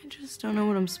just don't know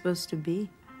what I'm supposed to be.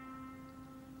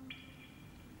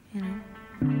 You know?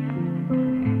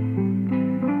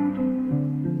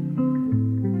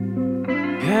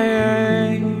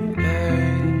 Hey,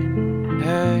 hey,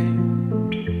 hey.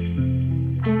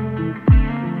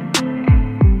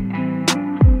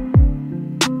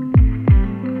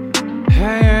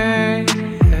 Hey,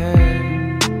 hey,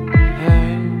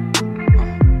 hey.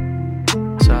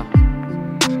 So,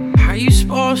 how you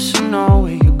supposed to know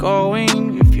where you're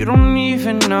going if you don't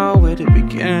even know where to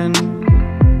begin?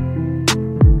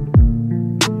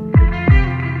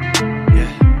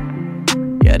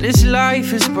 Yeah, this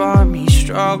life has brought me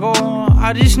struggle.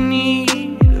 I just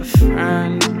need a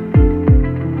friend.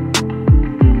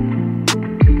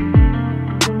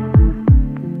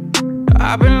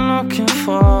 I've been looking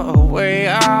for a way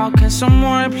out. Can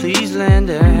someone please lend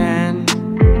a hand?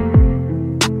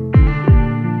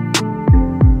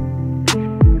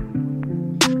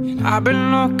 And I've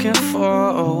been looking for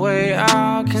a way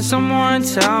out. Can someone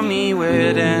tell me where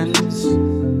it ends?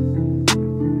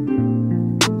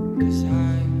 'Cause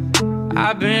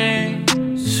I've been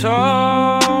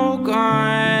so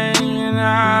gone, and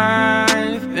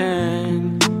I've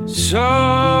been so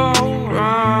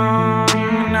wrong,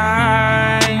 and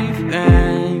I've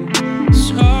been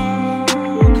so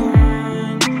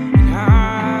gone, and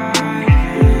I've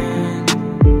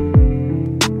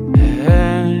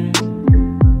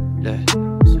been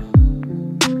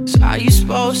So how you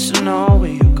supposed to know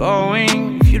where you're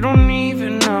going if you don't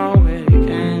even know where it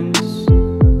ends?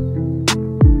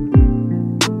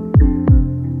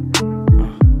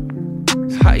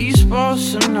 How you supposed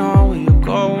to know where you're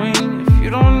going if you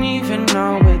don't even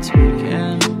know where to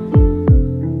begin?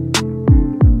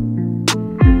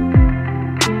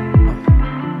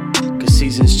 Cause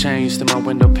seasons changed through my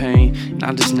window pane, and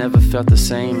I just never felt the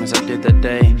same as I did that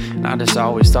day. And I just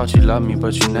always thought you loved me,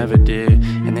 but you never did.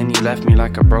 And then you left me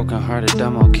like a broken-hearted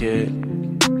demo kid.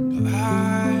 But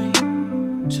I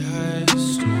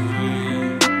just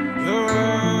want your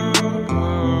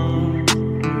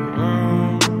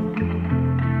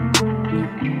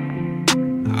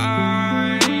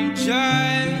I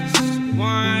just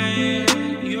want you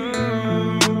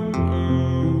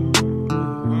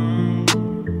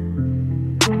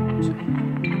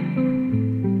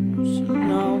to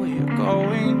know where you're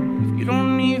going if you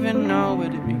don't even know where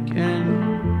to begin.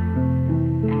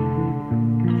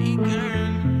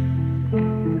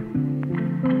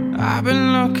 I've been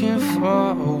looking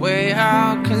for a way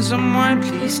out. Can someone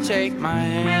please take my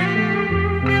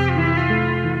hand?